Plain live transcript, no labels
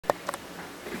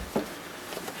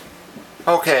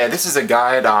Okay, this is a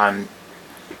guide on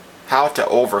how to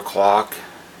overclock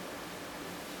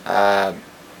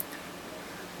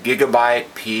Gigabyte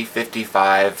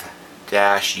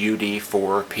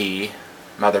P55-UD4P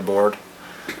motherboard.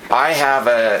 I have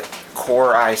a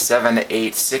Core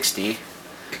i7-860.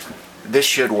 This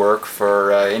should work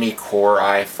for any Core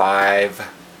i5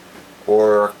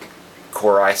 or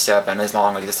Core i7 as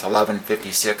long as it's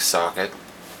 1156 socket,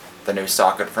 the new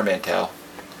socket from Intel.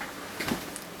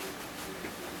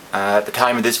 At the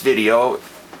time of this video,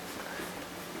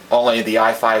 only the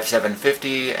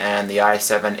i5-750 and the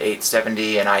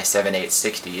i7-870 and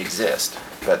i7-860 exist,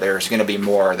 but there's going to be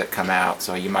more that come out,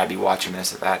 so you might be watching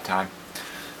this at that time.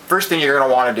 First thing you're going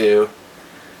to want to do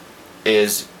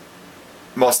is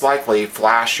most likely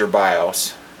flash your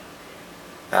BIOS.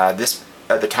 At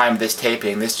the time of this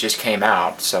taping, this just came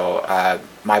out, so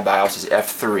my BIOS is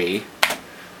F3,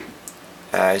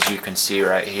 as you can see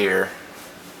right here.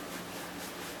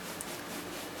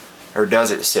 Or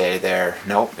does it say there?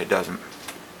 Nope, it doesn't.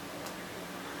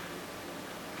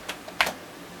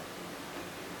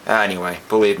 Anyway,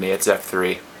 believe me, it's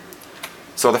F3.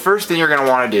 So the first thing you're going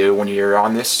to want to do when you're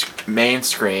on this main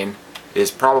screen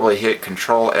is probably hit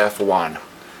Control F1.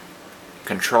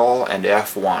 Control and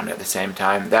F1 at the same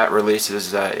time. That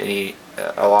releases a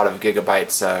lot of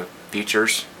Gigabyte's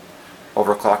features,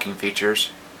 overclocking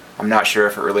features. I'm not sure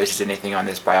if it releases anything on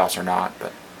this BIOS or not,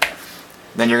 but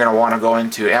then you're going to want to go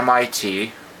into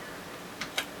MIT,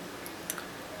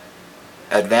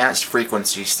 Advanced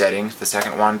Frequency Settings, the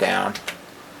second one down,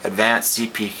 Advanced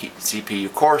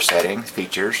CPU Core Settings,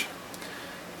 Features,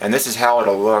 and this is how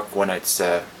it'll look when it's,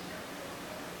 this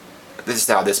is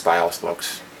how this BIOS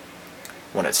looks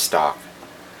when it's stock.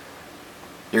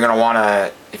 You're going to want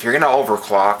to, if you're going to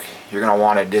overclock, you're going to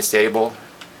want to disable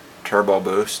Turbo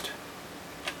Boost,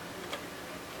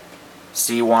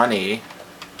 C1E,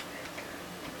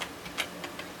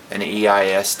 and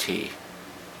EIST,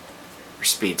 or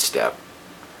speed step.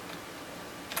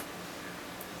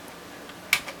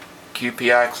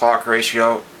 QPI clock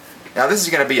ratio. Now this is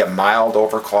going to be a mild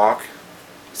overclock,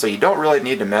 so you don't really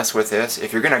need to mess with this.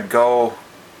 If you're going to go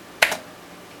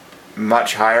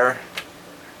much higher,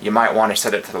 you might want to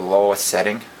set it to the lowest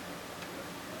setting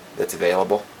that's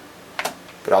available,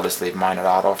 but I'll just leave mine at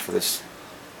auto for the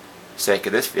sake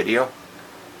of this video.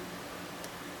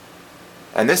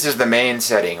 And this is the main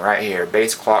setting right here,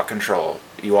 base clock control.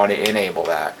 You want to enable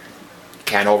that. You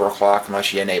can't overclock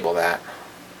unless you enable that.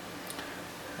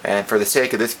 And for the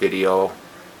sake of this video,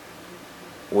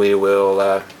 we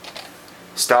will,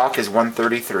 stock is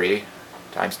 133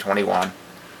 times 21.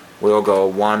 We'll go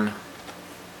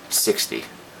 160.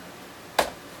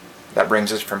 That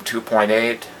brings us from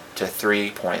 2.8 to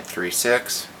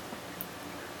 3.36.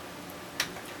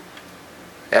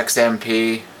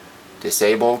 XMP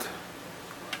disabled.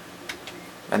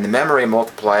 And the memory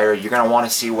multiplier, you're going to want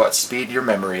to see what speed your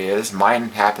memory is.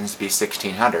 Mine happens to be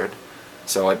 1600,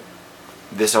 so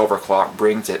this overclock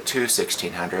brings it to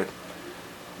 1600.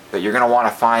 But you're going to want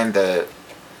to find the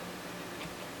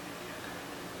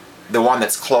one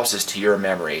that's closest to your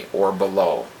memory or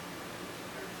below.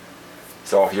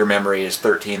 So if your memory is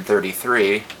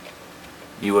 1333,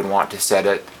 you would want to set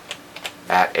it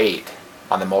at 8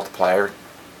 on the multiplier.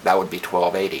 That would be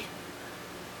 1280.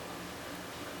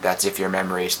 That's if your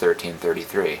memory is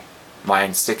 1333.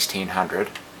 Mine's 1600,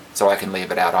 so I can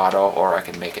leave it at auto or I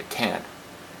can make it 10.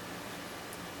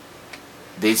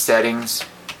 These settings,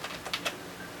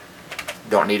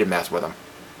 don't need to mess with them.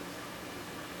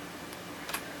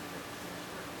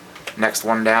 Next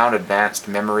one down, advanced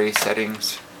memory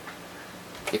settings.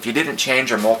 If you didn't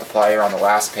change your multiplier on the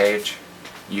last page,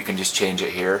 you can just change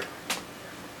it here.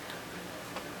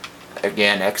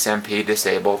 Again, XMP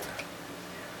disabled.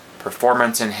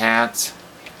 Performance enhance,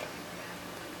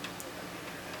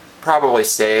 probably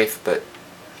safe, but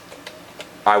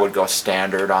I would go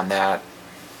standard on that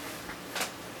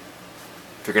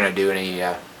if you're going to do any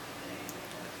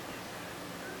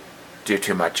do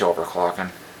too much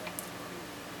overclocking.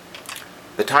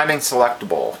 The timing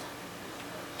selectable,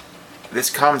 this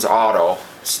comes auto,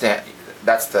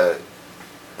 that's the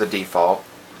default.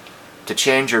 To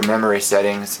change your memory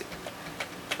settings,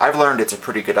 I've learned it's a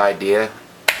pretty good idea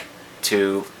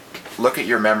to look at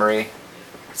your memory,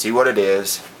 see what it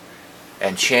is,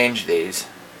 and change these.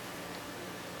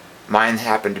 Mine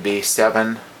happened to be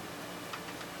 7,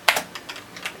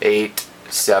 8,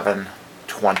 7,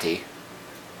 20.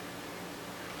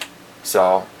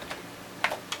 So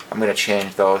I'm going to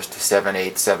change those to 7,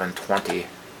 8, 7, 20.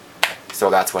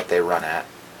 So that's what they run at.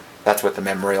 That's what the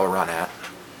memory will run at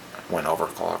when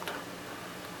overclocked.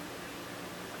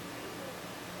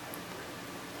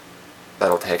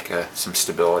 That'll take some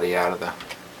stability out of the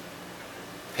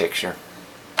picture.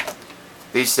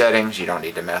 These settings you don't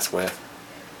need to mess with.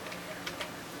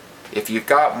 If you've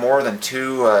got more than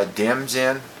 2 DIMMs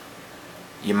in,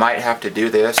 you might have to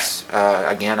do this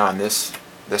again on this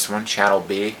one, channel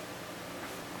B.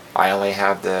 I only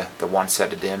have the one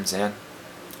set of DIMMs in,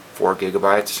 4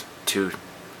 gigabytes, 2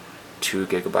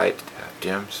 gigabyte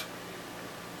DIMMs.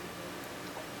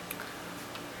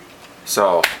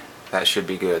 So that should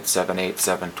be good.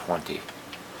 78720.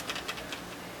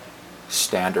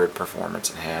 Standard performance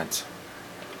enhance.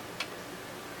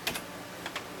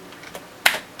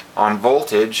 On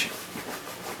voltage,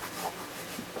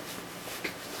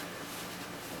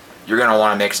 you're going to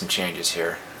want to make some changes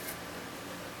here.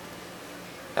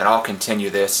 And I'll continue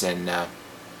this in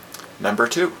number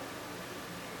 2.